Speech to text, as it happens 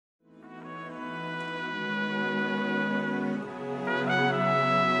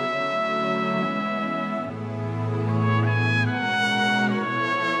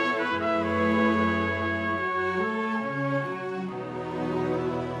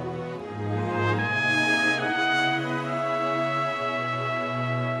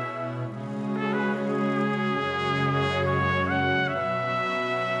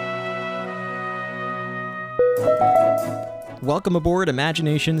Welcome aboard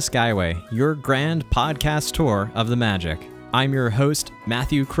Imagination Skyway, your grand podcast tour of the magic. I'm your host,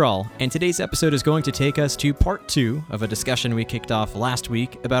 Matthew Krull, and today's episode is going to take us to part 2 of a discussion we kicked off last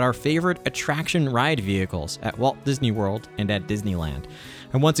week about our favorite attraction ride vehicles at Walt Disney World and at Disneyland.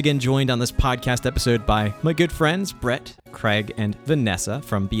 I'm once again joined on this podcast episode by my good friends, Brett, Craig, and Vanessa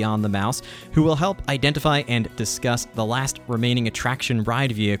from Beyond the Mouse, who will help identify and discuss the last remaining attraction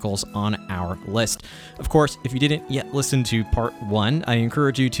ride vehicles on our list. Of course, if you didn't yet listen to part 1, I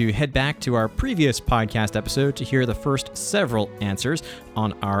encourage you to head back to our previous podcast episode to hear the first several answers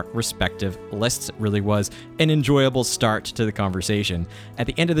on our respective lists. It really was an enjoyable start to the conversation. At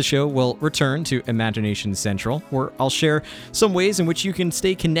the end of the show, we'll return to Imagination Central, where I'll share some ways in which you can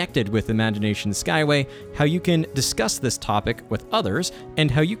stay connected with Imagination Skyway, how you can discuss this topic with others,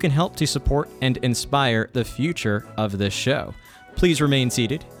 and how you can help to support and inspire the future of this show. Please remain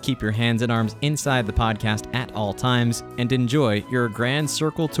seated, keep your hands and arms inside the podcast at all times, and enjoy your grand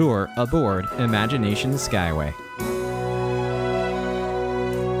circle tour aboard Imagination Skyway.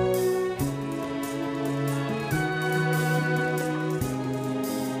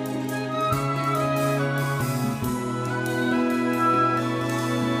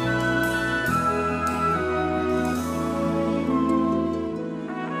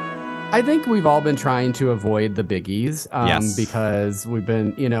 I think we've all been trying to avoid the biggies Yes. because we've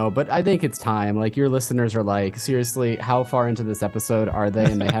been, but I think it's time. Like, your listeners are like, seriously, how far into this episode are they?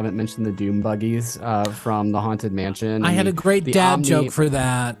 And they haven't mentioned the Doom buggies from the Haunted Mansion. I had a great dad joke for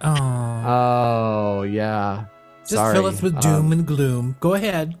that. Oh, Oh, yeah. just Sorry. fill us with doom and gloom. Go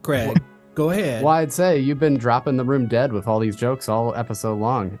ahead, Greg. Go ahead. Well, I'd say you've been dropping the room dead with all these jokes all episode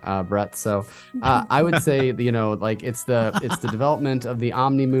long, Brett. So I would say, like it's the development of the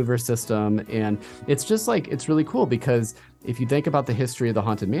Omnimover system. And it's just like, it's really cool because if you think about the history of the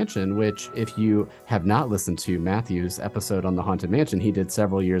Haunted Mansion, which if you have not listened to Matthew's episode on the Haunted Mansion, he did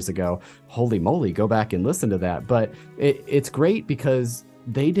several years ago, holy moly, go back and listen to that. But it's great because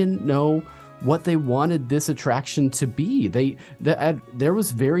they didn't know what they wanted this attraction to be. There was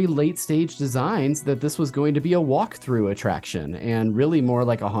very late stage designs that this was going to be a walkthrough attraction and really more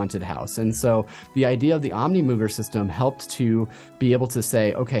like a haunted house. And so the idea of the Omnimover system helped to be able to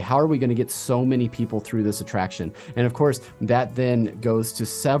say, okay, how are we going to get so many people through this attraction? And of course, that then goes to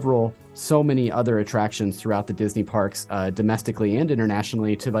so many other attractions throughout the Disney parks, domestically and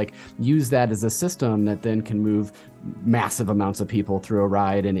internationally, to like use that as a system that then can move massive amounts of people through a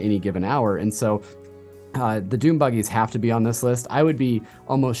ride in any given hour. And so the Doom buggies have to be on this list. I would be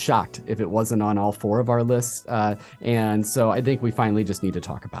almost shocked if it wasn't on all 4 of our lists. And so I think we finally just need to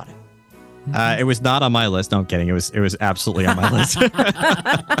talk about it. It was not on my list. No, I'm kidding. It was absolutely on my list.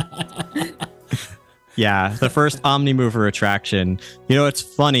 Yeah, the first Omnimover attraction. It's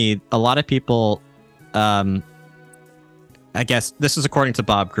funny. A lot of people, I guess this is according to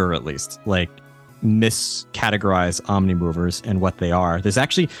Bob Gurr at least, like miscategorize Omnimovers and what they are. There's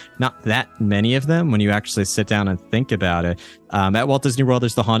actually not that many of them when you actually sit down and think about it. At Walt Disney World,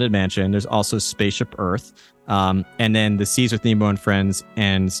 there's the Haunted Mansion. There's also Spaceship Earth, and then the Seas with Nemo and Friends,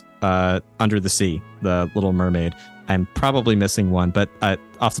 and Under the Sea, the Little Mermaid. I'm probably missing one, but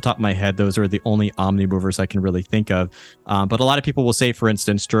off the top of my head, those are the only Omnimovers I can really think of. But a lot of people will say, for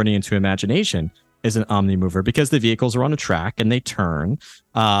instance, Journey into Imagination is an Omnimover because the vehicles are on a track and they turn,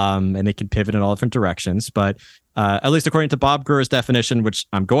 and they can pivot in all different directions. But at least according to Bob Gurr's definition, which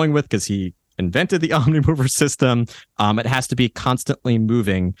I'm going with because he invented the Omnimover system, it has to be constantly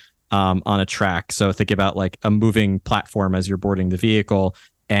moving on a track. So think about like a moving platform as you're boarding the vehicle,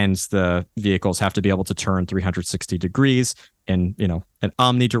 and the vehicles have to be able to turn 360 degrees and, an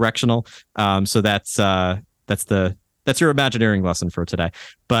omnidirectional. So that's your Imagineering lesson for today.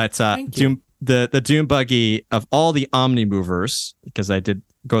 But Doom, the Doom buggy of all the Omnimovers, because I did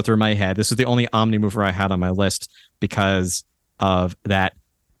go through my head, this is the only Omnimover I had on my list because of that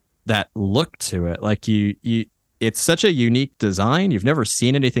look to it. Like it's such a unique design. You've never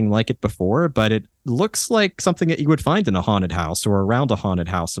seen anything like it before, but it looks like something that you would find in a haunted house or around a haunted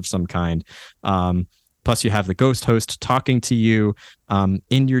house of some kind. Plus, you have the ghost host talking to you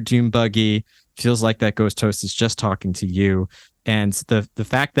in your Doom buggy. Feels like that ghost host is just talking to you. And the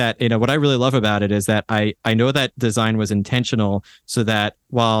fact that, what I really love about it is that I know that design was intentional so that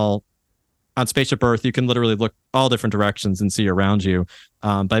while on Spaceship Earth, you can literally look all different directions and see around you.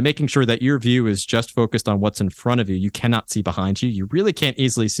 by making sure that your view is just focused on what's in front of you. You cannot see behind you. You really can't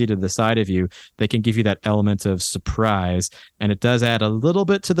easily see to the side of you. They can give you that element of surprise. And it does add a little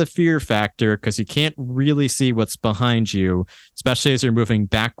bit to the fear factor because you can't really see what's behind you, especially as you're moving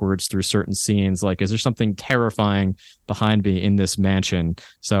backwards through certain scenes. Like, is there something terrifying behind me in this mansion?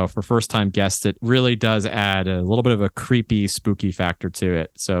 So for first time guests, it really does add a little bit of a creepy, spooky factor to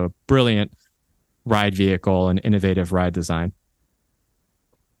it. So brilliant ride vehicle and innovative ride design.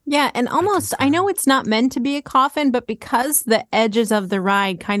 Yeah, and almost, I know it's not meant to be a coffin, but because the edges of the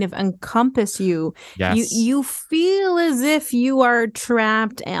ride kind of encompass you, Yes. you feel as if you are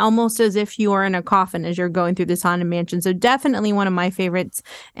trapped, almost as if you are in a coffin as you're going through this haunted mansion. So definitely one of my favorites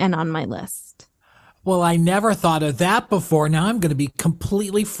and on my list. Well, I never thought of that before. Now I'm going to be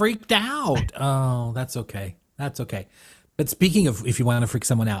completely freaked out. Oh, that's okay. That's okay. But speaking of, if you want to freak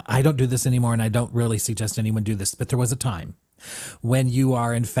someone out, I don't do this anymore, and I don't really suggest anyone do this, but there was a time when you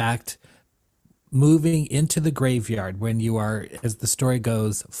are, in fact, moving into the graveyard, when you are, as the story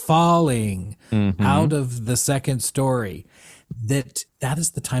goes, falling out of the second story, that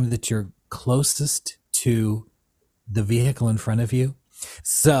is the time that you're closest to the vehicle in front of you.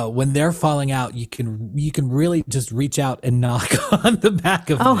 So when they're falling out, you can really just reach out and knock on the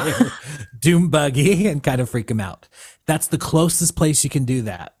back of their doom buggy and kind of freak them out. That's the closest place you can do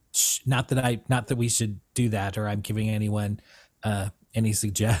that. Not that we should do that, or I'm giving anyone any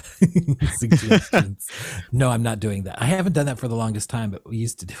suggestions. No, I'm not doing that. I haven't done that for the longest time, but we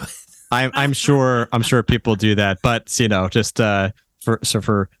used to do it. I'm sure people do that, but just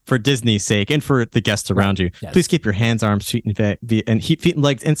for Disney's sake and for the guests around you, yes. Please keep your hands, arms, feet, and feet and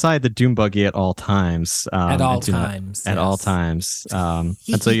legs inside the doom buggy at all times. At all times. At all times.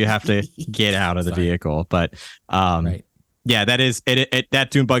 Until you have to get out of the vehicle. But right. Yeah, that is it. That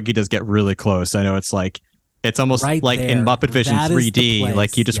doom buggy does get really close. I know it's almost right like there. in Muppet Vision That is the 3D. place,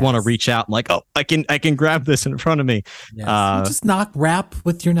 Like you just want to yes. reach out and like, oh, I can grab this in front of me. Yes. You just rap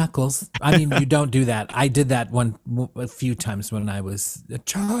with your knuckles. I mean, you don't do that. I did that a few times when I was a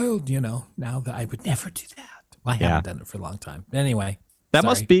child. Now that I would never do that. Well, I haven't done it for a long time. Anyway, that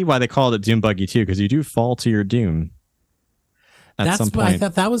must be why they called it Doom Buggy too, because you do fall to your doom. At some point. I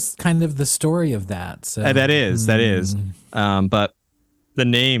thought that was kind of the story of that. So. That is. But the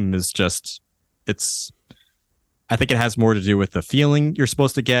name is just, I think it has more to do with the feeling you're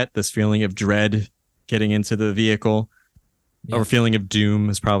supposed to get, this feeling of dread getting into the vehicle, or feeling of doom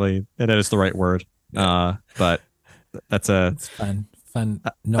is probably, that is the right word. But that's it's fun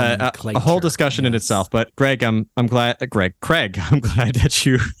a whole discussion in itself. But Greg, I'm glad, Craig, I'm glad that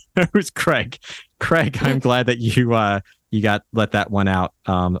you, who's Craig? Craig, I'm glad that you let that one out.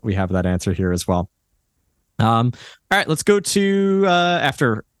 We have that answer here as well. All right, let's go to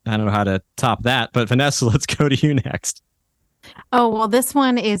after, I don't know how to top that, but Vanessa, let's go to you next. Oh, well, this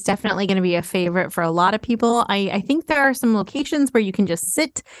one is definitely going to be a favorite for a lot of people. I think there are some locations where you can just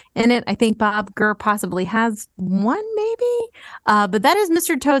sit in it. I think Bob Gurr possibly has one, maybe. But that is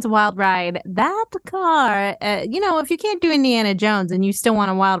Mr. Toad's Wild Ride. That car, if you can't do Indiana Jones and you still want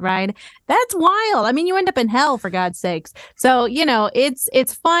a wild ride, that's wild. I mean, you end up in hell, for God's sakes. So,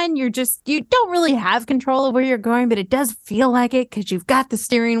 it's fun. You don't really have control of where you're going, but it does feel like it because you've got the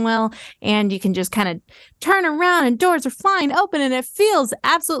steering wheel and you can just kind of turn around and doors are flying open and it feels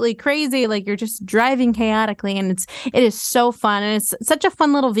absolutely crazy, like you're just driving chaotically, and it is so fun, and it's such a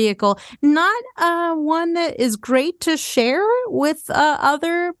fun little vehicle. Not one that is great to share with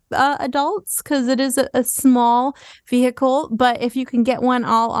other adults because it is a small vehicle, but if you can get one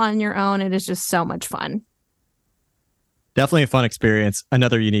all on your own, it is just so much fun. Definitely a fun experience.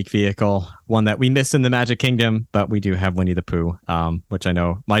 Another unique vehicle, one that we miss in the Magic Kingdom, but we do have Winnie the Pooh, which I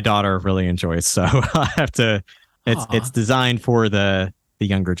know my daughter really enjoys. So I have to. It's designed for the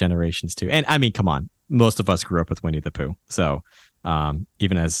younger generations too. And I mean, come on, most of us grew up with Winnie the Pooh. So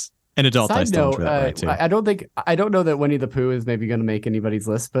even as an adult, I still enjoy that ride too. I don't know that Winnie the Pooh is maybe going to make anybody's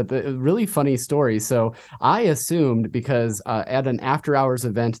list, but the really funny story. So I assumed, because at an after hours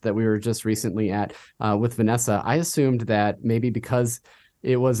event that we were just recently at with Vanessa, I assumed that maybe because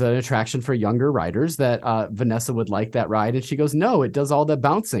it was an attraction for younger riders that Vanessa would like that ride. And she goes, no, it does all the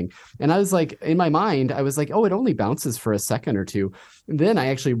bouncing. And I was like, in my mind, I was like, oh, it only bounces for a second or two. And then I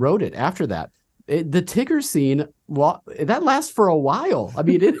actually wrote it after that. The Tigger scene, that lasts for a while. I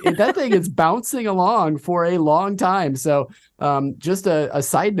mean, that thing is bouncing along for a long time. So just a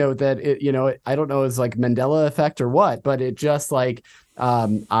side note that, I don't know, it's like Mandela effect or what, but it just I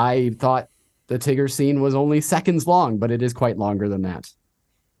thought the Tigger scene was only seconds long, but it is quite longer than that.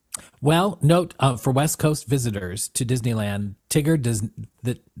 Well, note for West Coast visitors to Disneyland, Tigger does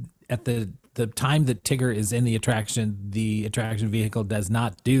at the the time that Tigger is in the attraction vehicle does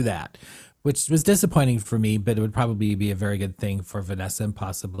not do that, which was disappointing for me, but it would probably be a very good thing for Vanessa and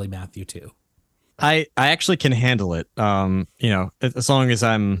possibly Matthew too. I actually can handle it. As long as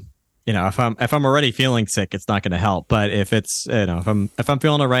I'm, if I'm already feeling sick, it's not going to help. But if it's, if I'm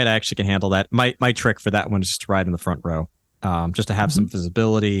feeling all right, I actually can handle that. My trick for that one is just to ride in the front row, just to have some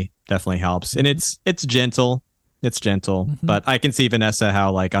visibility. Definitely helps, and it's gentle. It's gentle, but I can see, Vanessa,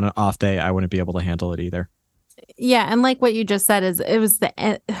 how like on an off day, I wouldn't be able to handle it either. Yeah, and like what you just said is it was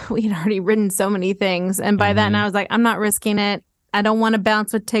we had already ridden so many things, and by then I was like, I'm not risking it. I don't want to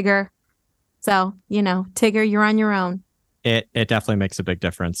bounce with Tigger. So, Tigger, you're on your own. It definitely makes a big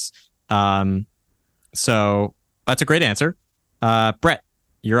difference. So that's a great answer. Brett,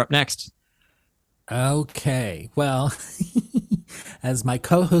 you're up next. Okay. Well, as my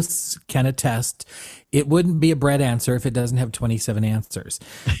co-hosts can attest, it wouldn't be a Brett answer if it doesn't have 27 answers.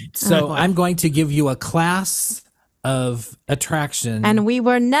 So I'm going to give you a class of attraction. And we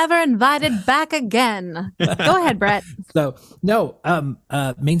were never invited back again. Go ahead, Brett. So no,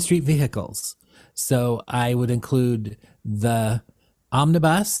 Main Street vehicles. So I would include the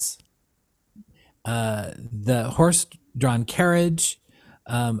omnibus, the horse-drawn carriage.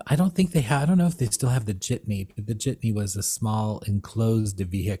 I don't know if they still have the jitney, but the jitney was a small enclosed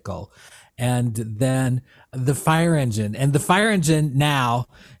vehicle. And then the fire engine, now,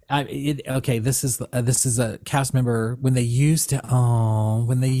 this is a cast member when they used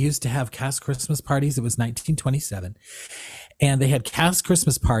to have cast Christmas parties. It was 1927. And they had cast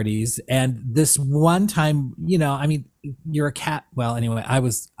Christmas parties. And this one time, you're a cat. Well, anyway, I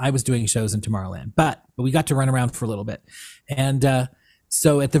was doing shows in Tomorrowland, but we got to run around for a little bit. And,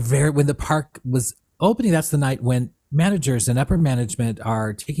 so when the park was opening, that's the night when managers and upper management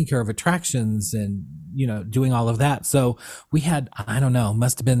are taking care of attractions and, doing all of that. So we had, I don't know,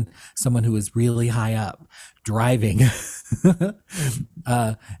 must have been someone who was really high up driving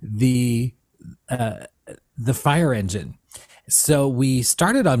the fire engine. So we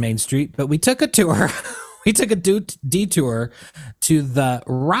started on Main Street, but we took a tour. We took a detour to the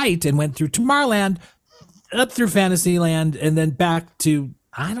right and went through Tomorrowland, up through Fantasyland, and then back to,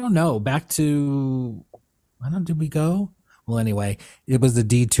 did we go? Well, anyway, it was a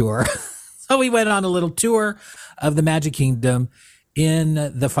detour. So we went on a little tour of the Magic Kingdom in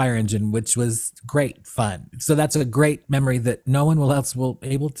the fire engine, which was great fun. So that's a great memory that no one else will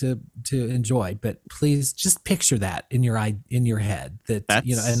able to enjoy. But please just picture that in your head, that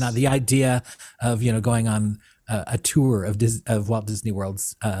and not the idea of going on a tour of Walt Disney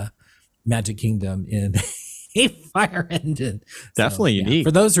World's Magic Kingdom in a fire engine. Definitely unique.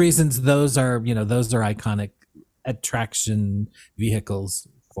 For those reasons, those are iconic attraction vehicles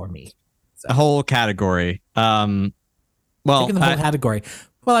for me. So. A whole category. Taking the whole category.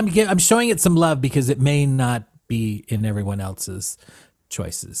 Well, I'm showing it some love because it may not be in everyone else's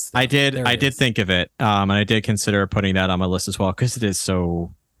choices. I did think of it, and I did consider putting that on my list as well because it is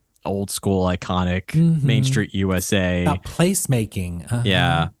so old school, iconic. Main Street USA. About placemaking.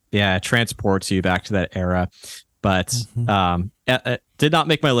 Yeah, it transports you back to that era. But it did not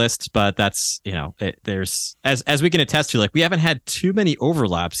make my list. But that's there's as we can attest to, like, we haven't had too many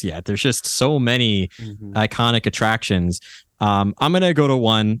overlaps yet. There's just so many iconic attractions. I'm gonna go to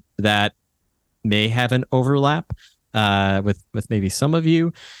one that may have an overlap with maybe some of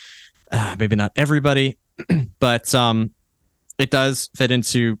you, maybe not everybody, but it does fit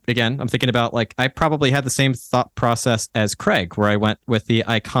into, again, I'm thinking about, like, I probably had the same thought process as Craig, where I went with the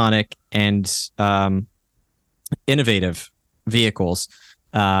iconic and innovative vehicles.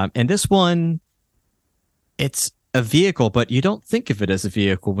 And this one, it's a vehicle, but you don't think of it as a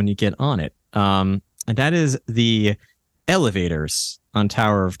vehicle when you get on it. And that is the elevators on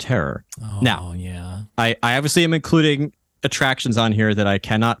Tower of Terror. Oh, now, yeah. I obviously am including attractions on here that I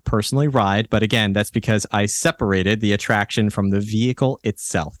cannot personally ride, but again, that's because I separated the attraction from the vehicle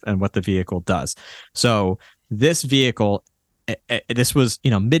itself and what the vehicle does. So this vehicle, this was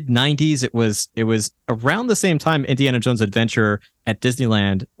mid 90s. It was around the same time Indiana Jones Adventure at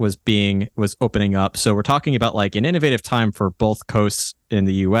Disneyland was opening up. So we're talking about like an innovative time for both coasts in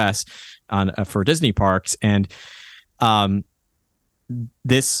the US for Disney parks. And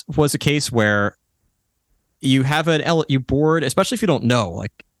this was a case where you have you board, especially if you don't know,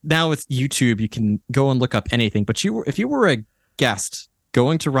 like now with YouTube, you can go and look up anything. But if you were a guest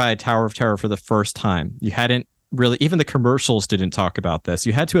going to ride Tower of Terror for the first time, you hadn't really, even the commercials didn't talk about this.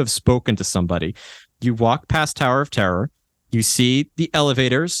 You had to have spoken to somebody. You walk past Tower of Terror, you see the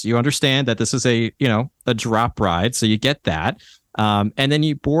elevators, you understand that this is a drop ride. So you get that. And then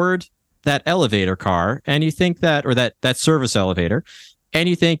you board that elevator car and you think that, or that service elevator, and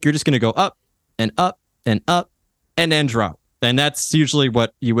you think you're just going to go up and up and up and then drop. And that's usually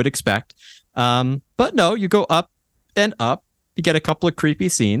what you would expect. But no, you go up and up. You get a couple of creepy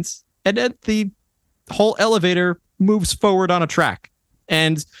scenes, and then the whole elevator moves forward on a track.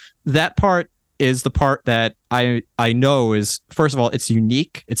 And that part is the part that I know is, first of all, it's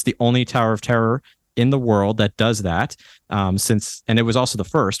unique. It's the only Tower of Terror in the world that does that. And it was also the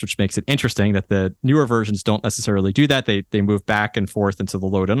first, which makes it interesting that the newer versions don't necessarily do that. They move back and forth into the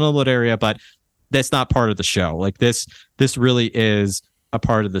load and unload area, but that's not part of the show. Like this really is a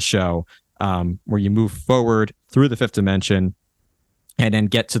part of the show, where you move forward through the fifth dimension and then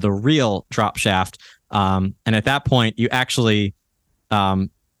get to the real drop shaft. And at that point, you actually,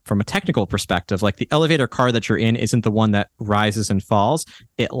 from a technical perspective, like the elevator car that you're in isn't the one that rises and falls.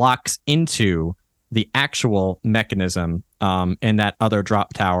 It locks into the actual mechanism in that other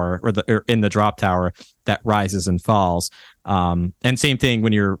drop tower, or in the drop tower that rises and falls. And same thing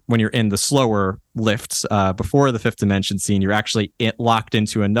when you're in the slower lifts before the fifth dimension scene, you're actually locked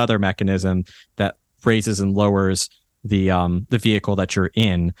into another mechanism that raises and lowers the vehicle that you're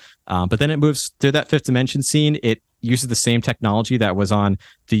in. But then it moves through that fifth dimension scene. It uses the same technology that was on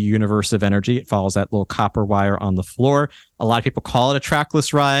the Universe of Energy. It follows that little copper wire on the floor. A lot of people call it a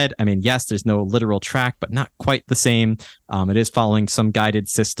trackless ride. I mean, yes, there's no literal track, but not quite the same. It is following some guided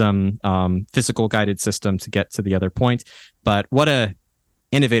system, physical guided system to get to the other point. But what a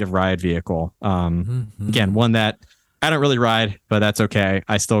innovative ride vehicle. Again, one that I don't really ride, but that's okay.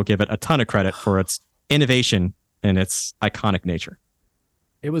 I still give it a ton of credit for its innovation and its iconic nature.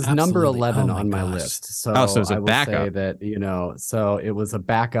 It was Absolutely. number 11 Oh my on my gosh. list. So, Oh, so it was a I will backup. say that, so it was a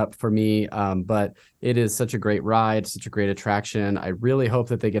backup for me. But it is such a great ride, such a great attraction. I really hope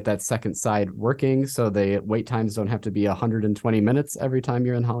that they get that second side working so the wait times don't have to be 120 minutes every time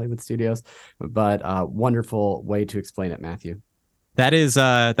you're in Hollywood Studios. But wonderful way to explain it, Matthew. That is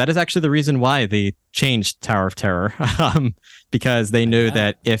actually the reason why they changed Tower of Terror, because they knew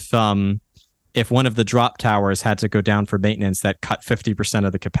that if one of the drop towers had to go down for maintenance, that cut 50%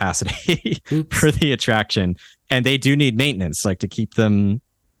 of the capacity for the attraction. And they do need maintenance, like to keep it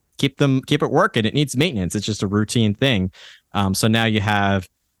working. It needs maintenance. It's just a routine thing. So now you have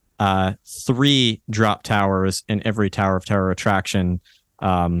 3 drop towers in every Tower of Terror attraction,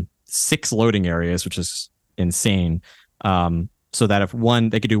 6 loading areas, which is insane. So that if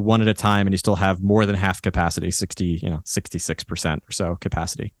they could do one at a time and you still have more than half capacity, 66% or so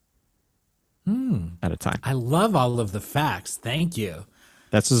capacity. At a time. I love all of the facts. Thank you.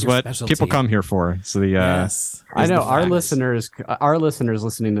 That's just Your what specialty. people come here for. So the Yes. I know The our facts. listeners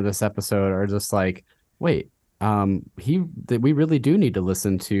listening to this episode are just like, wait, we really do need to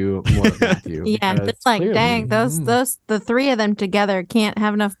listen to more of Matthew. Yeah, because just like, clearly- dang, those the 3 of them together can't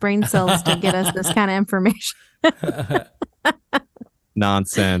have enough brain cells to get us this kind of information.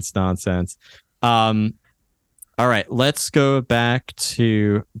 nonsense. All right, let's go back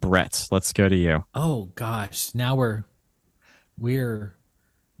to Brett. Let's go to you. Oh gosh, now we're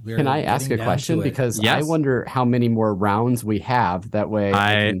Can I ask getting a down question? to it. Because I Yes. wonder how many more rounds we have. That way,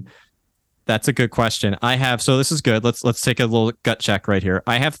 That's a good question. So this is good. Let's take a little gut check right here.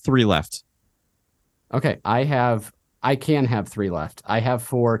 I have 3 left. Okay, I can have 3 left. I have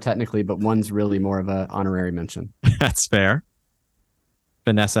 4 technically, but one's really more of a honorary mention. That's fair.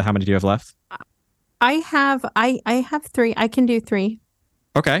 Vanessa, how many do you have left? I have 3. I can do 3.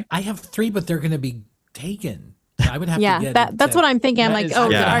 Okay. I have 3, but they're going to be taken. I would have to Yeah, get that's what I'm thinking. I'm That like, is- oh,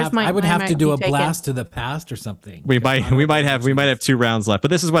 Yeah. ours might. I would mine have to might do be a taken. blast to the past or something. We might have 2 rounds left,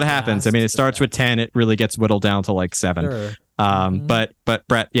 but this is what happens. I mean, it starts with 10, it really gets whittled down to like 7. Sure. But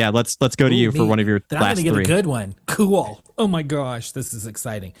Brett, yeah, let's go to you for me. one of your Then I'm last gonna get 3. a good one. Cool. Oh my gosh, this is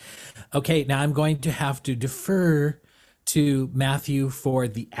exciting. Okay, now I'm going to have to defer to Matthew for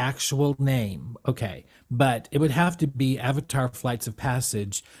the actual name. Okay, but it would have to be Avatar Flights of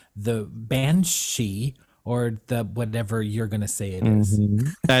Passage, the Banshee, or the whatever you're going to say it is.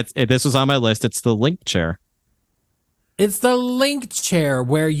 This was on my list. It's the link chair. It's the link chair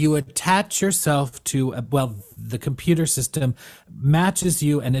where you attach yourself to, the computer system matches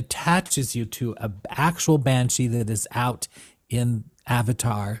you and attaches you to an actual Banshee that is out in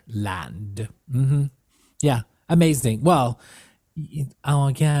Avatar land. Yeah, amazing. Well,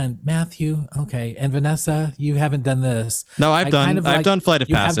 again, Matthew. Okay, and Vanessa, you haven't done this. No, I've done Flight of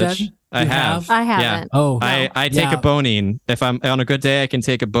You have Passage. done? I You have. I Yeah. haven't. Oh, I take yeah. a boning. If I'm on a good day, I can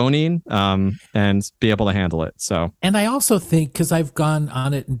take a boning and be able to handle it. So And I also think, because I've gone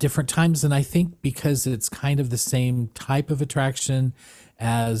on it in different times, and I think because it's kind of the same type of attraction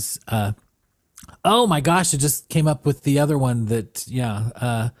as, oh my gosh, I just came up with the other one that,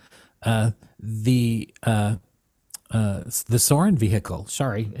 the Soren vehicle.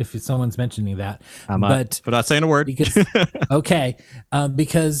 Sorry if someone's mentioning that, I'm but not saying a word. because okay,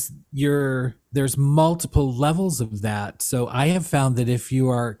 because there's multiple levels of that. So I have found that if you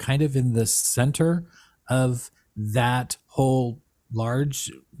are kind of in the center of that whole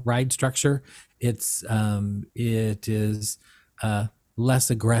large ride structure, it is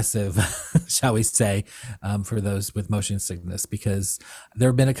less aggressive, shall we say, for those with motion sickness, because there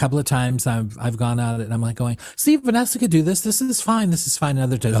have been a couple of times I've gone out and I'm like going, see, Vanessa could do this. This is fine. This is fine.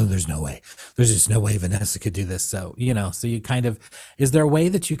 Another time, oh, there's no way. There's just no way Vanessa could do this. So, so you kind of, is there a way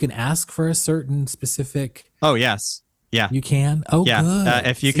that you can ask for a certain specific? Oh, yes. Yeah. You can? Oh, yeah. good.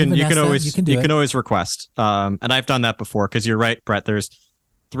 If you See, can, Vanessa, you can always request. And I've done that before, because you're right, Brett. There's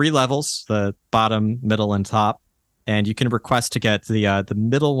 3 levels: the bottom, middle, and top. And you can request to get the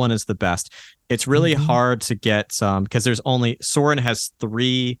middle one is the best. It's really hard to get because there's only Soren has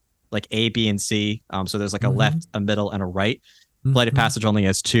 3, like A, B, and C. So there's like a left, a middle, and a right. Flight of Passage only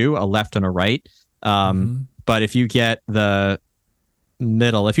has 2, a left and a right. But if you get the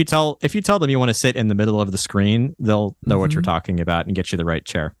middle, if you tell them you want to sit in the middle of the screen, they'll know what you're talking about and get you the right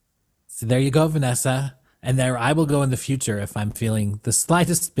chair. So there you go, Vanessa. And there I will go in the future if I'm feeling the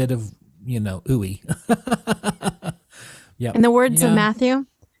slightest bit of ooey. In the words of Matthew,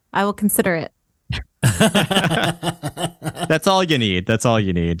 I will consider it. That's all you need. That's all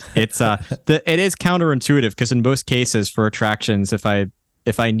you need. It's it is counterintuitive, because in most cases for attractions, if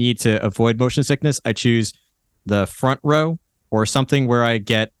I need to avoid motion sickness, I choose the front row or something where I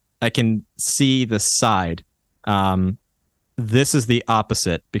can see the side. This is the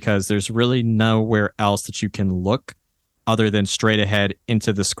opposite, because there's really nowhere else that you can look other than straight ahead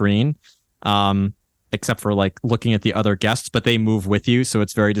into the screen, except for like looking at the other guests, but they move with you. So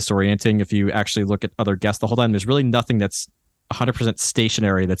it's very disorienting if you actually look at other guests the whole time. There's really nothing that's 100%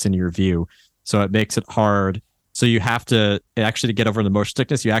 stationary that's in your view. So it makes it hard. So you have to actually, to get over the motion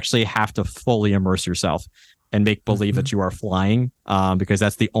sickness, you actually have to fully immerse yourself and make believe that you are flying, because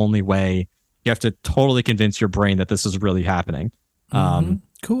that's the only way. You have to totally convince your brain that this is really happening.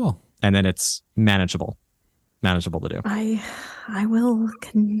 Cool. And then it's manageable to do. I will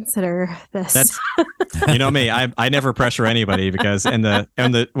consider this. That's me. I never pressure anybody, because when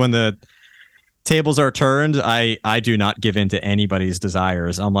the tables are turned, I do not give in to anybody's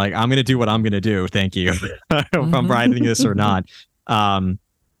desires. I'm like, I'm gonna do what I'm gonna do. Thank you. If I'm riding this or not.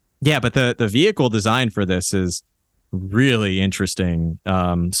 Yeah, but the vehicle design for this is really interesting.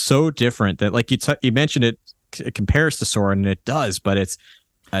 So different that, like you mentioned, it compares to Soren, and it does, but it's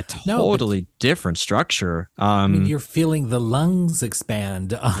a totally different structure. I mean, you're feeling the lungs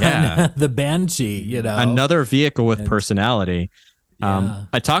expand on the Banshee, Another vehicle with personality.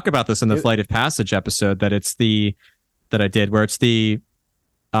 I talk about this in the Flight of Passage episode, that I did, where it's the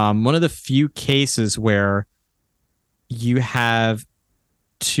one of the few cases where you have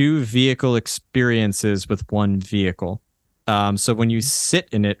 2 vehicle experiences with one vehicle. So when you sit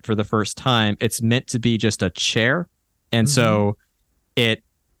in it for the first time, it's meant to be just a chair. And so it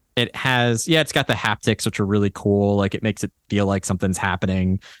has, it's got the haptics, which are really cool. Like, it makes it feel like something's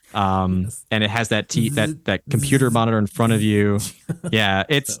happening. And it has that that computer monitor in front of you. Yeah.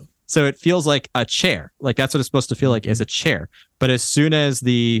 So it feels like a chair. Like, that's what it's supposed to feel like, is a chair. But as soon as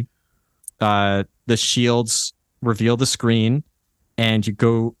the shields reveal the screen and you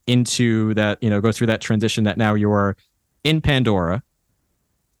go into that, go through that transition that now you're in Pandora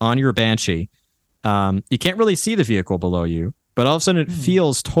on your Banshee, you can't really see the vehicle below you. But all of a sudden, it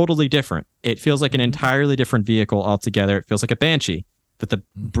feels totally different. It feels like an entirely different vehicle altogether. It feels like a Banshee. But the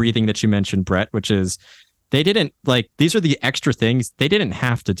breathing that you mentioned, Brett, which is, they didn't, like, these are the extra things. They didn't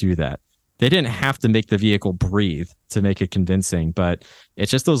have to do that. They didn't have to make the vehicle breathe to make it convincing. But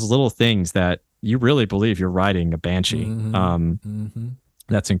it's just those little things that you really believe you're riding a Banshee.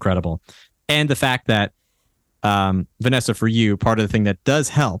 That's incredible. And the fact that, Vanessa, for you, part of the thing that does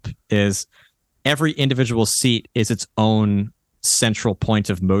help is every individual seat is its own central point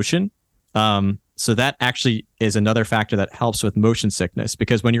of motion. So that actually is another factor that helps with motion sickness,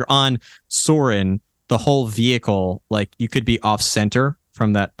 because when you're on Soren, the whole vehicle, like, you could be off center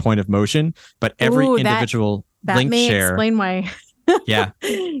from that point of motion, but every individual link share. That may explain why. Yeah.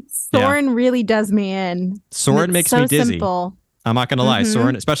 Soren really does me in. Soren makes me dizzy. Simple. I'm not going to lie.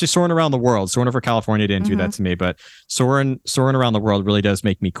 Soren, especially Soren around the world. Soren over California didn't do that to me, but Soren around the world really does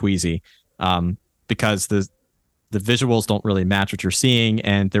make me queasy, because the visuals don't really match what you're seeing,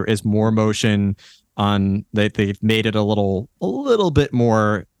 and there is more motion on. They've made it a little bit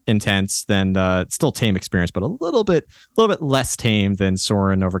more intense than still tame experience, but a little bit less tame than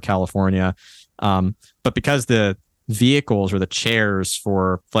Soren over California. But because the vehicles or the chairs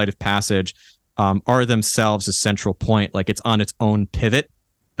for Flight of Passage are themselves a central point, like it's on its own pivot,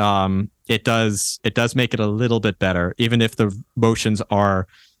 it does make it a little bit better, even if the motions are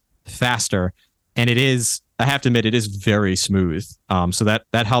faster. And it is, I have to admit, it is very smooth. So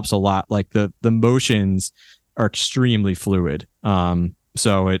that helps a lot. Like the motions are extremely fluid.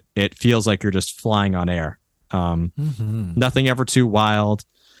 So it feels like you're just flying on air. Nothing ever too wild.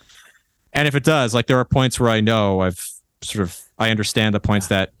 And if it does, like there are points where I know I understand the points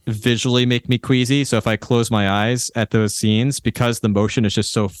that visually make me queasy. So if I close my eyes at those scenes, because the motion is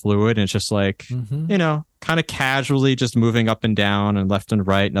just so fluid and it's just like, kind of casually just moving up and down and left and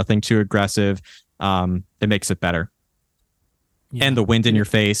right, nothing too aggressive. It makes it better. Yeah. And the wind in your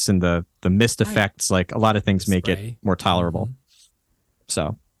face and the mist effects, like a lot of things make it more tolerable.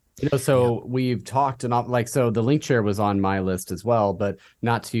 So. We've talked and so the link share was on my list as well, but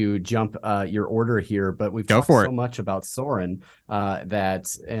not to jump your order here, but we've talked so much about Soarin'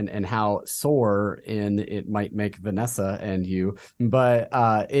 that and how Soar in it might make Vanessa and you, but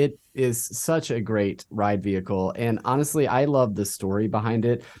it is such a great ride vehicle. And honestly, I love the story behind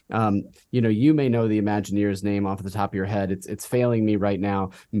it. You may know the Imagineer's name off the top of your head. It's failing me right now,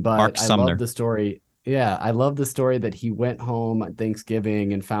 but Mark Sumner. love the story. Yeah, I love the story that he went home at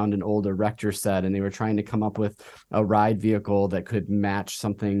Thanksgiving and found an old Erector set, and they were trying to come up with a ride vehicle that could match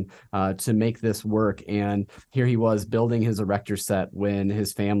something to make this work. And here he was building his Erector set when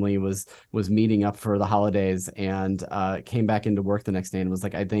his family was meeting up for the holidays, and came back into work the next day and was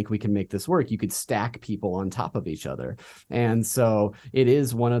like, I think we can make this work. You could stack people on top of each other. And so it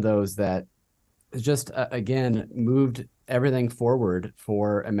is one of those that just, again, moved everything forward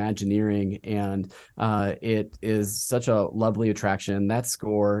for Imagineering, and it is such a lovely attraction. That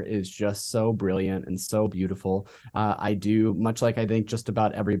score is just so brilliant and so beautiful. I do, much like I think just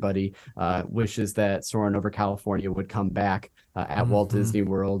about everybody wishes that Soarin' over California would come back at Walt Disney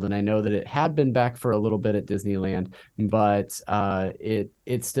World, and I know that it had been back for a little bit at Disneyland, but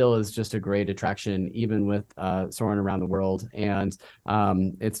it still is just a great attraction, even with Soarin' around the world, and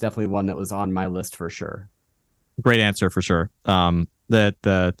it's definitely one that was on my list for sure. Great answer for sure.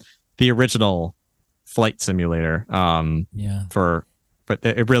 The original flight simulator. But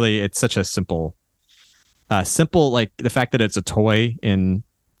it's such a simple, like the fact that it's a toy in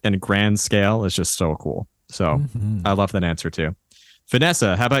a grand scale is just so cool. So I love that answer too.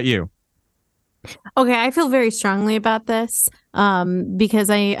 Vanessa, how about you? Okay, I feel very strongly about this because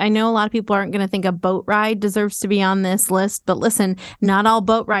I know a lot of people aren't going to think a boat ride deserves to be on this list. But listen, not all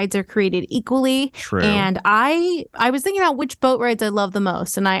boat rides are created equally. True. And I was thinking about which boat rides I love the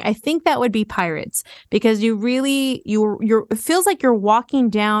most. And I think that would be Pirates, because it feels like you're walking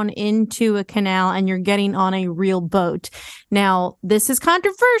down into a canal and you're getting on a real boat. Now, this is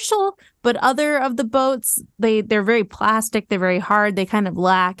controversial, but other of the boats, they're very plastic. They're very hard. They kind of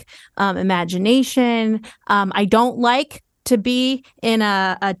lack imagination. I don't like to be in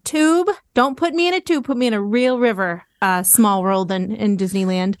a tube. Don't put me in a tube. Put me in a real river. Small World in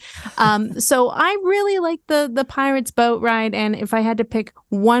Disneyland. So I really like the Pirates boat ride. And if I had to pick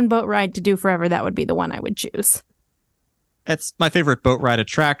one boat ride to do forever, that would be the one I would choose. It's my favorite boat ride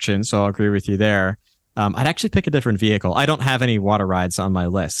attraction, so I'll agree with you there. I'd actually pick a different vehicle. I don't have any water rides on my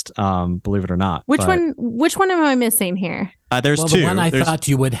list, believe it or not. Which one am I missing here? There's two. The one I thought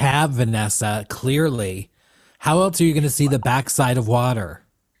you would have, Vanessa, clearly. How else are you going to see the backside of water?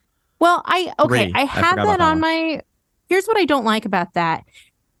 Well, I have that on my... Here's what I don't like about that.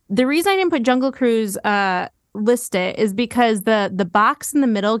 The reason I didn't put Jungle Cruise list it is because the box in the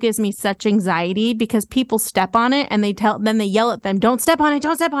middle gives me such anxiety, because people step on it and then they yell at them, don't step on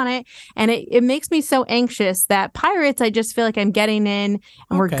it. And it makes me so anxious that Pirates, I just feel like I'm getting in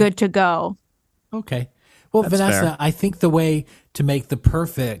and we're good to go. Okay. Well, that's Vanessa, fair. I think the way to make the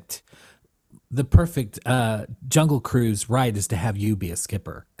perfect Jungle Cruise ride is to have you be a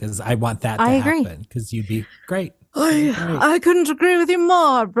skipper, because I want that to happen, because you'd be great. I couldn't agree with you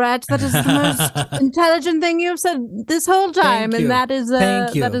more, Brett. That is the most intelligent thing you've said this whole time, and that is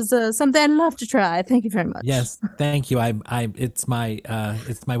something I'd love to try. Thank you very much. Yes, thank you. It's my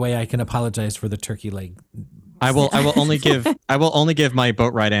way I can apologize for the turkey leg. I will only give my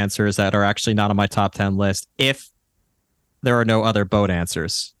boat ride answers that are actually not on my top 10 list if there are no other boat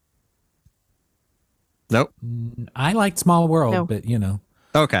answers. Nope. I liked Small World, but you know.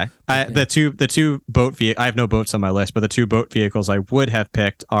 Okay. The two boat I have no boats on my list, but the two boat vehicles I would have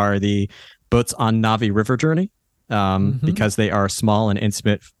picked are the boats on Navi River Journey, because they are small and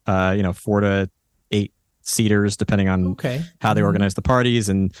intimate, 4 to 8 seaters, depending on how they organize the parties,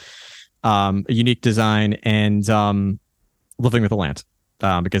 and a unique design, and Living with the Land,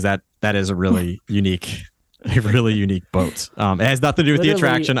 because that is a really unique a really unique boat. It has nothing to do with the Literally-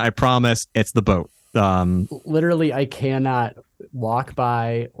 attraction. I promise. It's the boat. Literally, I cannot walk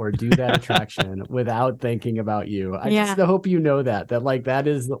by or do that attraction without thinking about you. I just hope you know that like that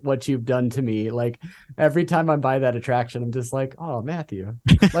is what you've done to me. Like every time I'm by that attraction, I'm just like, oh, Matthew.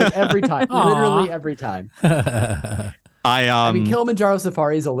 Like every time, literally every time. I mean, Kilimanjaro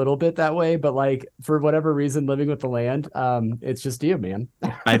Safari is a little bit that way, but like for whatever reason, Living with the Land, it's just you, man.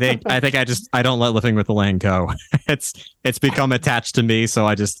 I think I don't let Living with the Land go. It's become attached to me, so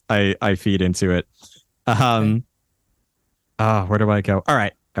I feed into it. Where do I go? All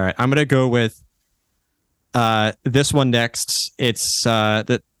right. I'm gonna go with this one next. It's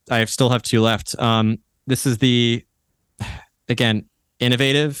that I still have two left. This is the again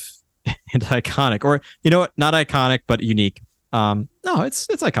innovative and iconic, or you know what? Not iconic, but unique. No, it's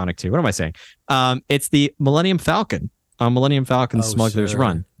iconic too. What am I saying? It's the Millennium Falcon. Millennium Falcon Smuggler's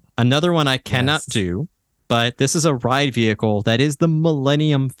Run. Another one I cannot do, but this is a ride vehicle that is the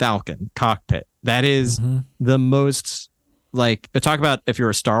Millennium Falcon cockpit. That is the most like talk about if you're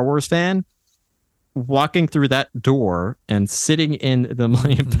a Star Wars fan, walking through that door and sitting in the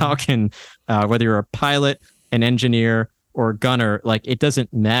Millennium Falcon, whether you're a pilot, an engineer, or gunner, like it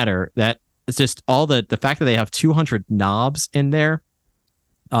doesn't matter. That it's just all the fact that they have 200 knobs in there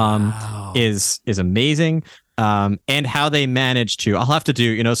is amazing. And how they manage to, I'll have to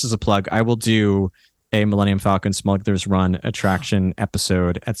do, this is a plug. I will do a Millennium Falcon Smuggler's Run attraction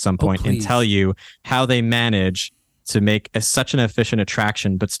episode at some point and tell you how they manage to make such an efficient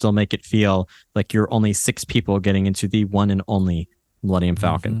attraction, but still make it feel like you're only 6 people getting into the one and only Millennium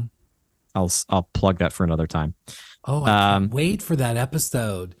Falcon. I'll plug that for another time. Oh, I can't wait for that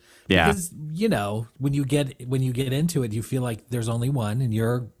episode. Yeah. Because, when you get into it, you feel like there's only one and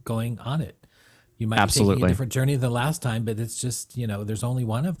you're going on it. You might be taking a different journey than last time, but it's just, there's only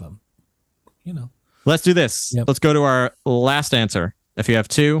one of them. Let's do this. Let's go to our last answer. If you have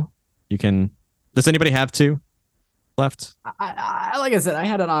 2, you can. Does anybody have 2 left? I like I said, I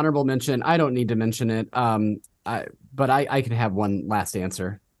had an honorable mention. I don't need to mention it. But I can have one last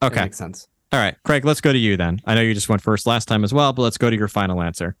answer. Okay. That makes sense. All right, Craig, let's go to you then. I know you just went first last time as well, but let's go to your final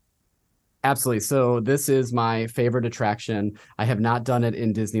answer. Absolutely. So this is my favorite attraction. I have not done it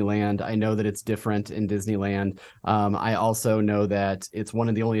in Disneyland. I know that it's different in Disneyland. I also know that it's one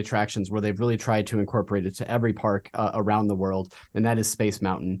of the only attractions where they've really tried to incorporate it to every park around the world, and that is Space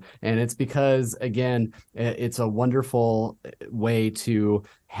Mountain. And it's because, again, it's a wonderful way to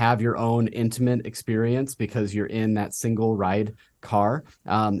have your own intimate experience because you're in that single ride car.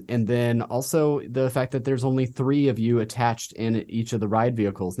 And then also the fact that there's only 3 of you attached in each of the ride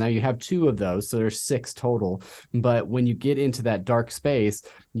vehicles. Now you have 2 of those, so there's 6 total. But when you get into that dark space,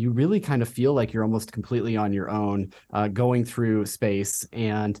 you really kind of feel like you're almost completely on your own going through space.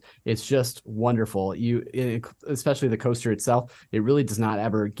 And it's just wonderful. Especially the coaster itself, it really does not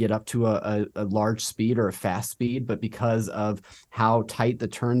ever get up to a large speed or a fast speed, but because of how tight the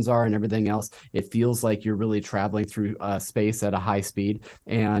turns are and everything else, it feels like you're really traveling through space at a high speed.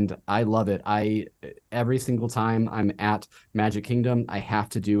 And I love it. Every single time I'm at Magic Kingdom, I have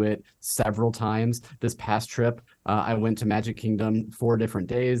to do it several times. This past trip, I went to Magic Kingdom 4 different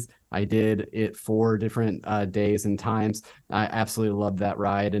days. I did it 4 different days and times. I absolutely love that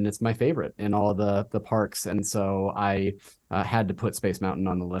ride, and it's my favorite in all the parks. And so I had to put Space Mountain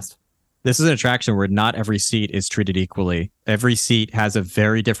on the list. This is an attraction where not every seat is treated equally. Every seat has a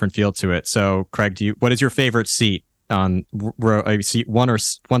very different feel to it. So, Craig, what is your favorite seat on seat 1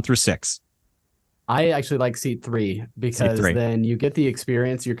 through 6? I actually like seat 3 because then you get the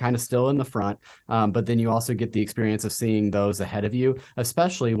experience. You're kind of still in the front, but then you also get the experience of seeing those ahead of you,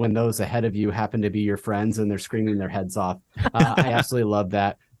 especially when those ahead of you happen to be your friends and they're screaming their heads off. I absolutely love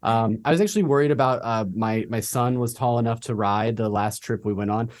that. I was actually worried about my son was tall enough to ride the last trip we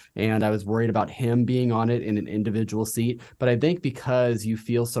went on, and I was worried about him being on it in an individual seat. But I think because you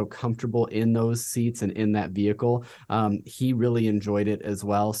feel so comfortable in those seats and in that vehicle, he really enjoyed it as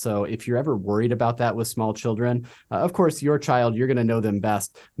well. So if you're ever worried about that with small children, of course, your child, you're going to know them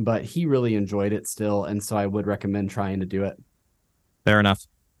best, but he really enjoyed it still. And so I would recommend trying to do it. Fair enough.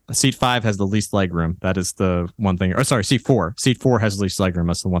 Seat 5 has the least legroom. That is the one thing. Or sorry, seat 4. Seat 4 has the least legroom.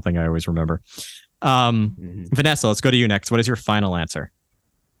 That's the one thing I always remember. Vanessa, let's go to you next. What is your final answer?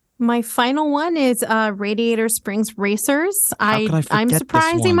 My final one is Radiator Springs Racers. I'm forget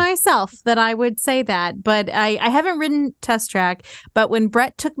surprising myself that I would say that, but I haven't ridden Test Track. But when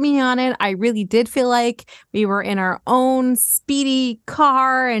Brett took me on it, I really did feel like we were in our own speedy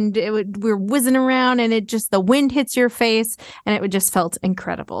car, and we were whizzing around, and the wind hits your face, and it just felt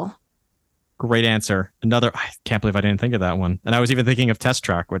incredible. Great answer. Another, I can't believe I didn't think of that one. And I was even thinking of Test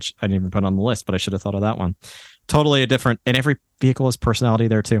Track, which I didn't even put on the list, but I should have thought of that one. Totally a different, and every vehicle has personality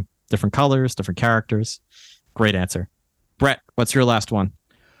there too. Different colors, different characters. Great answer. Brett, what's your last one?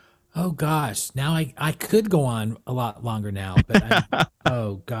 Oh gosh, now I could go on a lot longer now, but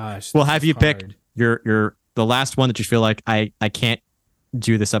oh gosh. We'll have you pick the last one that you feel like I can't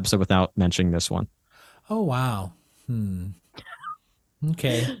do this episode without mentioning this one. Oh wow.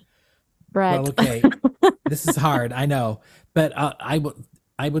 Okay. Brett. Well, okay. This is hard, I know, but I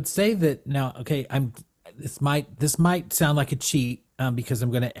would say that now. Okay, this might sound like a cheat because I'm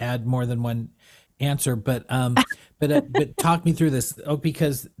going to add more than one answer, but talk me through this. Oh,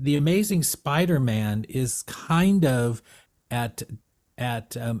 because the Amazing Spider-Man is kind of at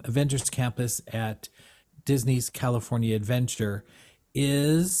Avengers Campus at Disney's California Adventure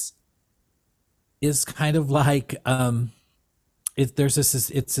is kind of like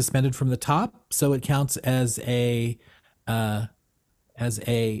it's suspended from the top, so it counts as a Peter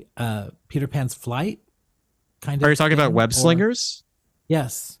Pan's flight kind of. Are you talking about Web Slingers?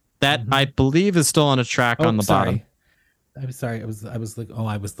 Yes. That I believe is still on a track on the bottom. I'm sorry. I was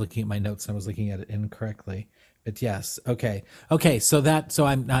looking at my notes. I was looking at it incorrectly. But yes. Okay. So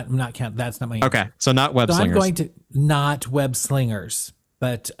I'm not counting. That's not my answer. Okay. So not Web Slingers. I'm going to not Web Slingers,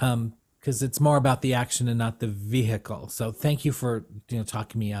 but because it's more about the action and not the vehicle. So thank you for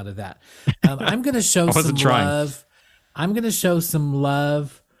talking me out of that. I'm going to show some love. I'm going to show some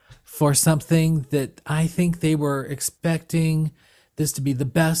love for something that I think they were expecting this to be the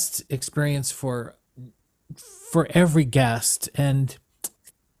best experience for every guest, and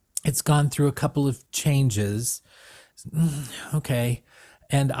it's gone through a couple of changes. Okay,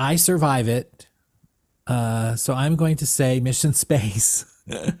 and I survive it. So I'm going to say Mission Space.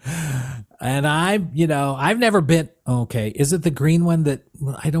 And I've never been. Okay, is it the green one that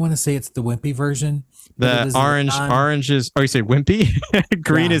I don't want to say it's the wimpy version? The orange is. Oh, you say wimpy?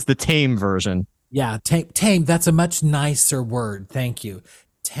 Green is the tame version. Yeah, tame. That's a much nicer word. Thank you.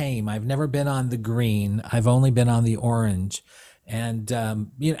 Tame. I've never been on the green. I've only been on the orange. And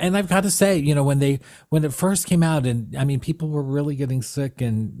and I've got to say, when it first came out, and I mean, people were really getting sick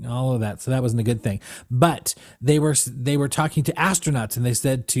and all of that, so that wasn't a good thing. But they were talking to astronauts, and they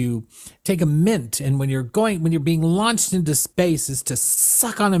said to take a mint, and when you're being launched into space, is to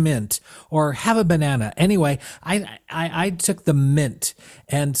suck on a mint or have a banana. Anyway, I took the mint,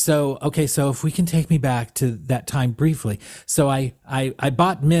 and so if we can take me back to that time briefly, so I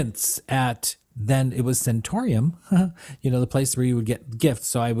bought mints at. Then it was Centurium, the place where you would get gifts.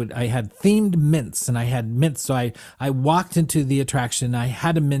 So I had themed mints, and I had mints. So I walked into the attraction. I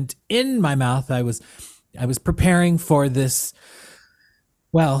had a mint in my mouth. I was preparing for this,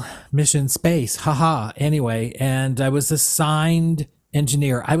 Mission Space. Haha. Anyway, and I was assigned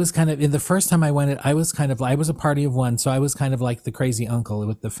engineer. I was kind of, in the first time I went, I was a party of one. So I was kind of like the crazy uncle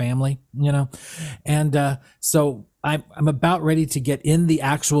with the family, and so I'm about ready to get in the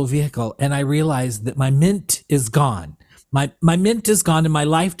actual vehicle, and I realize that my mint is gone. My mint is gone, and my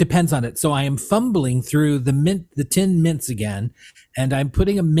life depends on it. So I am fumbling through the tin mints again, and I'm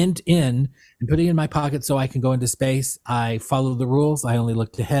putting a mint in and putting it in my pocket so I can go into space. I follow the rules. I only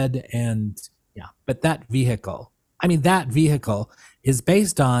looked ahead, and yeah. But that vehicle is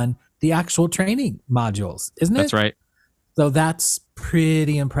based on the actual training modules, isn't it? That's right. So that's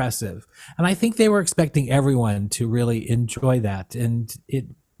pretty impressive. And I think they were expecting everyone to really enjoy that. And it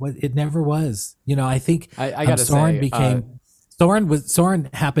never was. I think I gotta Soarin' say, Soarin'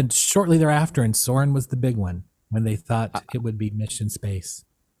 happened shortly thereafter, and Soarin' was the big one when they thought it would be Mission Space.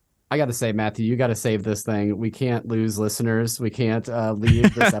 I got to say, Matthew, you got to save this thing. We can't lose listeners. We can't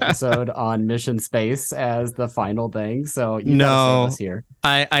leave this episode on Mission Space as the final thing. So you got to save us here.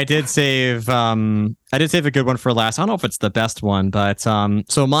 I did save a good one for last. I don't know if it's the best one, but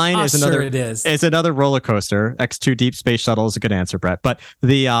so mine is another. Sure it is. It's another roller coaster. X2 Deep Space Shuttle is a good answer, Brett. But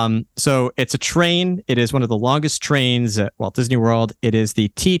the so it's a train. It is one of the longest trains at Walt Disney World. It is the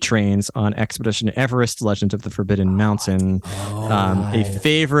T trains on Expedition Everest: Legend of the Forbidden Mountain. A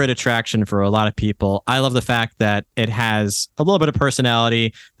favorite attraction for a lot of people. I love the fact that it has a little bit of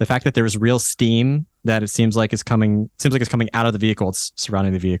personality. The fact that there's real steam that it seems like it's coming out of the vehicle. It's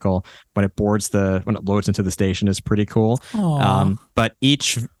surrounding the vehicle when it loads into the station is pretty cool. But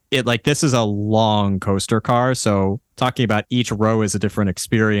this is a long coaster car. So talking about each row is a different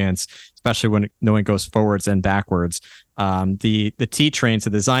experience, especially when knowing it goes forwards and backwards. The T trains, the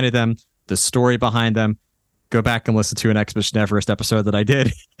design of them, the story behind them. Go back and listen to an Expedition Everest episode that I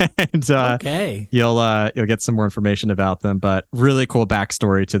did, and you'll get some more information about them. But really cool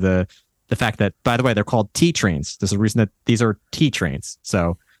backstory to the fact that, by the way, they're called T trains. There's a reason that these are T trains.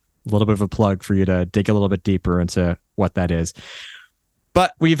 So a little bit of a plug for you to dig a little bit deeper into what that is.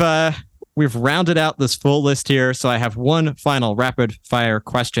 But we've rounded out this full list here, so I have one final rapid fire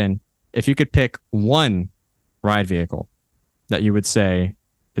question. If you could pick one ride vehicle that you would say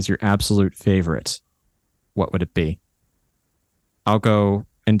is your absolute favorite, what would it be? I'll go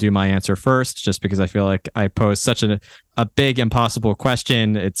and do my answer first, just because I feel like I posed such a big, impossible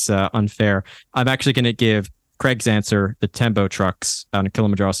question. It's unfair. I'm actually going to give Craig's answer, the Tembo trucks on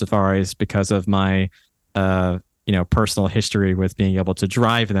Kilimanjaro Safaris, because of my personal history with being able to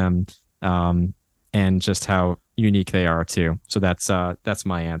drive them, and just how unique they are too. So that's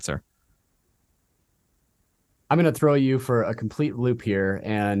my answer. I'm going to throw you for a complete loop here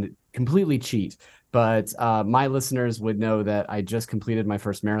and completely cheat. But my listeners would know that I just completed my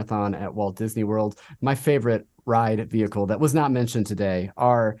first marathon at Walt Disney World. My favorite ride vehicle that was not mentioned today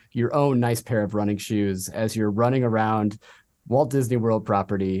are your own nice pair of running shoes as you're running around Walt Disney World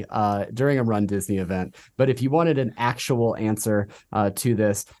property during a Run Disney event. But if you wanted an actual answer to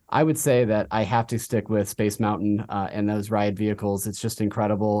this, I would say that I have to stick with Space Mountain and those ride vehicles. It's just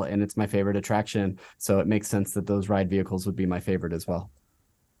incredible, and it's my favorite attraction. So it makes sense that those ride vehicles would be my favorite as well.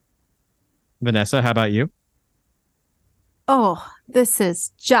 Vanessa, how about you? Oh, this is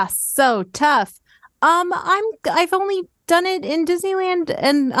just so tough. I've only done it in Disneyland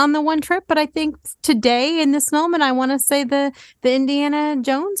and on the one trip, but I think today in this moment, I want to say the Indiana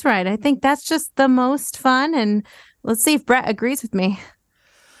Jones ride. I think that's just the most fun, and let's see if Brett agrees with me.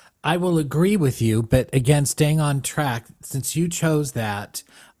 I will agree with you, but again, staying on track, since you chose that,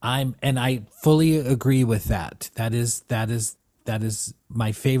 I fully agree with that. That is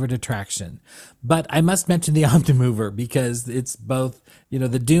my favorite attraction. But I must mention the Omnimover, because it's both, the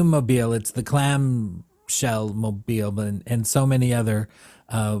Doommobile, it's the clamshell mobile, and so many other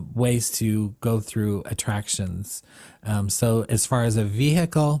ways to go through attractions. So as far as a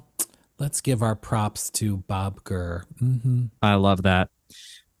vehicle, let's give our props to Bob Gurr. Mm-hmm. I love that.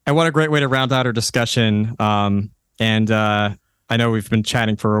 And what a great way to round out our discussion. I know we've been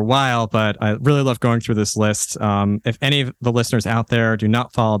chatting for a while, but I really love going through this list. If any of the listeners out there do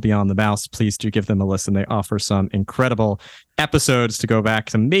not follow Beyond the Mouse, please do give them a listen. They offer some incredible episodes to go back,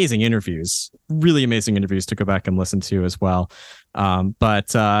 some amazing interviews, really amazing interviews to go back and listen to as well. But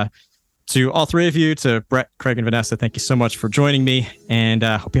to all three of you, to Brett, Craig, and Vanessa, thank you so much for joining me, and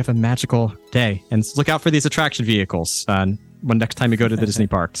hope you have a magical day. And look out for these attraction vehicles when next time you go to the Disney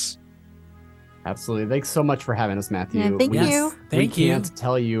parks. Absolutely. Thanks so much for having us, Matthew. Yeah, thank you. We can't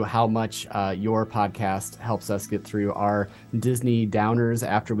tell you how much your podcast helps us get through our Disney downers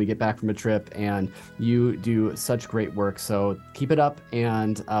after we get back from a trip, and you do such great work. So keep it up,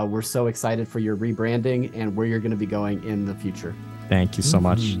 and we're so excited for your rebranding and where you're going to be going in the future. Thank you so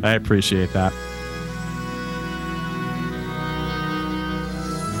much. I appreciate that.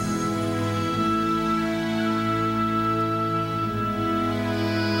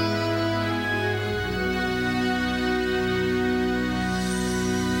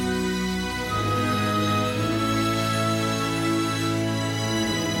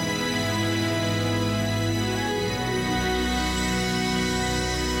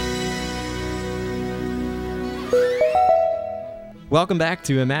 Welcome back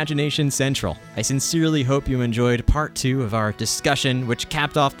to Imagination Central. I sincerely hope you enjoyed part 2 of our discussion, which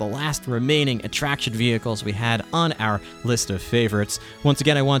capped off the last remaining attraction vehicles we had on our list of favorites. Once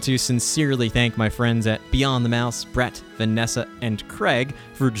again, I want to sincerely thank my friends at Beyond the Mouse, Brett, Vanessa, and Craig,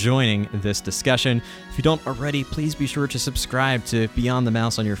 for joining this discussion. If you don't already, please be sure to subscribe to Beyond the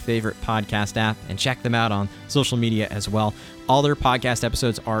Mouse on your favorite podcast app and check them out on social media as well. All their podcast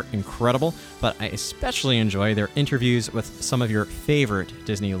episodes are incredible, but I especially enjoy their interviews with some of your favorite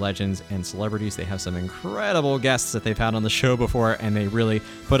Disney legends and celebrities. They have some incredible guests that they've had on the show before, and they really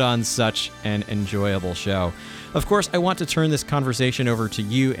put on such an enjoyable show. Of course, I want to turn this conversation over to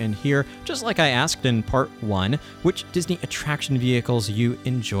you and hear, just like I asked in part 1, which Disney attraction vehicles you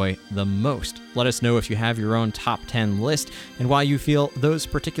enjoy the most. Let us know if you have your own top 10 list and why you feel those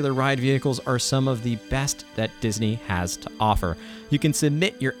particular ride vehicles are some of the best that Disney has to offer. You can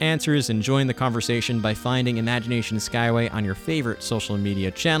submit your answers and join the conversation by finding Imagination Skyway on your favorite social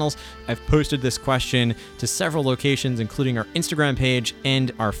media channels. I've posted this question to several locations, including our Instagram page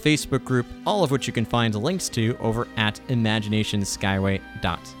and our Facebook group, all of which you can find links to over at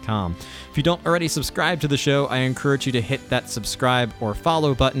imaginationskyway.com. If you don't already subscribe to the show, I encourage you to hit that subscribe or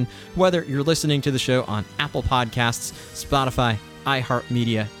follow button, whether you're listening to the show on Apple Podcasts, Spotify,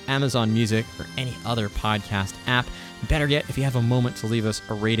 iHeartMedia, Amazon Music, or any other podcast app. Better yet, if you have a moment to leave us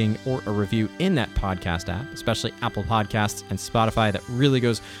a rating or a review in that podcast app, especially Apple Podcasts and Spotify, that really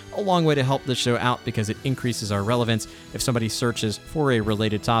goes a long way to help the show out because it increases our relevance if somebody searches for a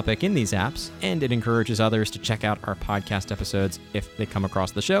related topic in these apps, and it encourages others to check out our podcast episodes if they come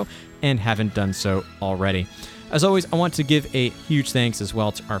across the show and haven't done so already. As always, I want to give a huge thanks as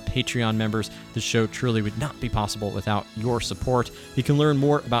well to our Patreon members. The show truly would not be possible without your support. You can learn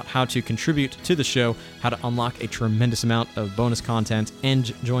more about how to contribute to the show, how to unlock a tremendous amount of bonus content, and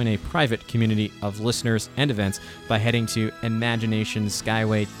join a private community of listeners and events by heading to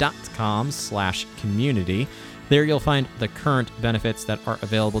imaginationskyway.com/community. There you'll find the current benefits that are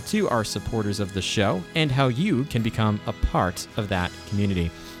available to our supporters of the show and how you can become a part of that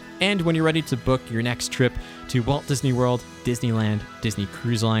community. And when you're ready to book your next trip to Walt Disney World, Disneyland, Disney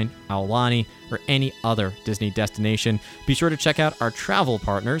Cruise Line, Aulani, or any other Disney destination, be sure to check out our travel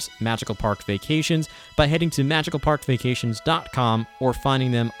partners, Magical Park Vacations, by heading to magicalparkvacations.com or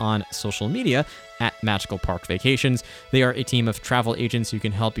finding them on social media at Magical Park Vacations. They are a team of travel agents who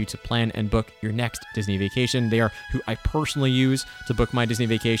can help you to plan and book your next Disney vacation. They are who I personally use to book my Disney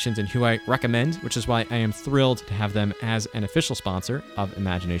vacations and who I recommend, which is why I am thrilled to have them as an official sponsor of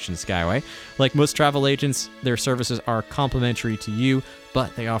Imagination Skyway. Like most travel agents, their services are complimentary to you,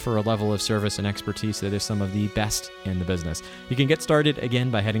 but they offer a level of service and expertise that is some of the best in the business. You can get started again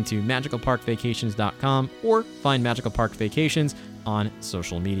by heading to magicalparkvacations.com or find Magical Park Vacations on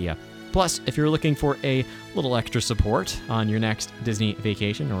social media. Plus, if you're looking for a little extra support on your next Disney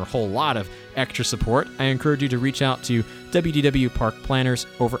vacation, or a whole lot of extra support, I encourage you to reach out to WDW Park Planners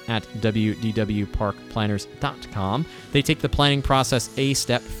over at wdwparkplanners.com. They take the planning process a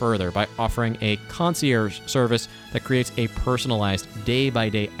step further by offering a concierge service that creates a personalized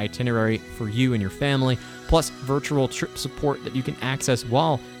day-by-day itinerary for you and your family, plus virtual trip support that you can access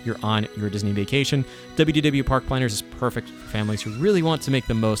while you're on your Disney vacation. WDW Park Planners is perfect for families who really want to make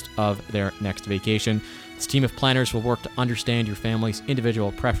the most of their next vacation. This team of planners will work to understand your family's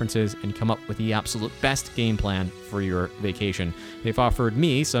individual preferences and come up with the absolute best game plan for your vacation. They've offered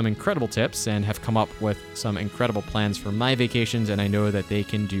me some incredible tips and have come up with some incredible plans for my vacations, and I know that they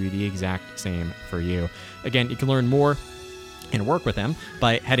can do the exact same for you. Again, you can learn more and work with them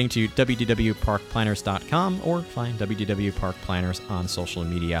by heading to wdwparkplanners.com or find WDW Park Planners on social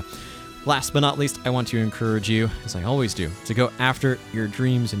media. Last but not least, I want to encourage you, as I always do, to go after your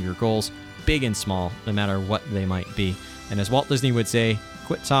dreams and your goals, big and small, no matter what they might be. And as Walt Disney would say,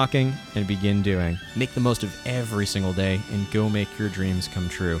 quit talking and begin doing. Make the most of every single day and go make your dreams come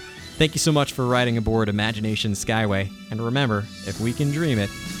true. Thank you so much for riding aboard Imagination Skyway. And remember, if we can dream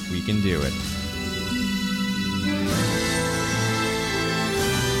it, we can do it.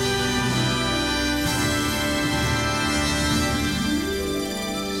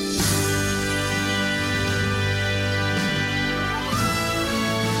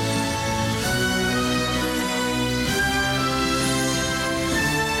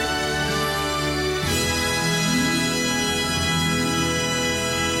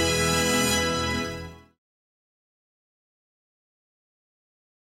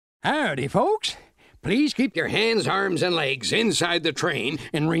 Howdy, folks. Please keep your hands, arms, and legs inside the train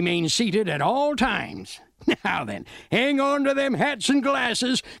and remain seated at all times. Now then, hang on to them hats and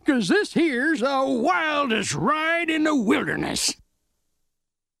glasses, 'cause this here's the wildest ride in the wilderness.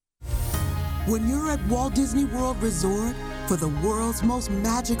 When you're at Walt Disney World Resort for the world's most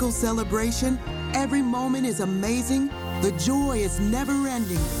magical celebration, every moment is amazing, the joy is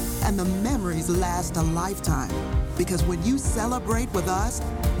never-ending, and the memories last a lifetime. Because when you celebrate with us,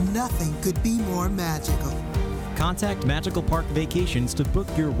 nothing could be more magical. Contact Magical Park Vacations to book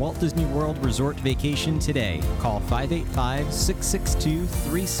your Walt Disney World Resort vacation today. Call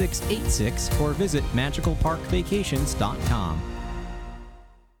 585-662-3686 or visit magicalparkvacations.com.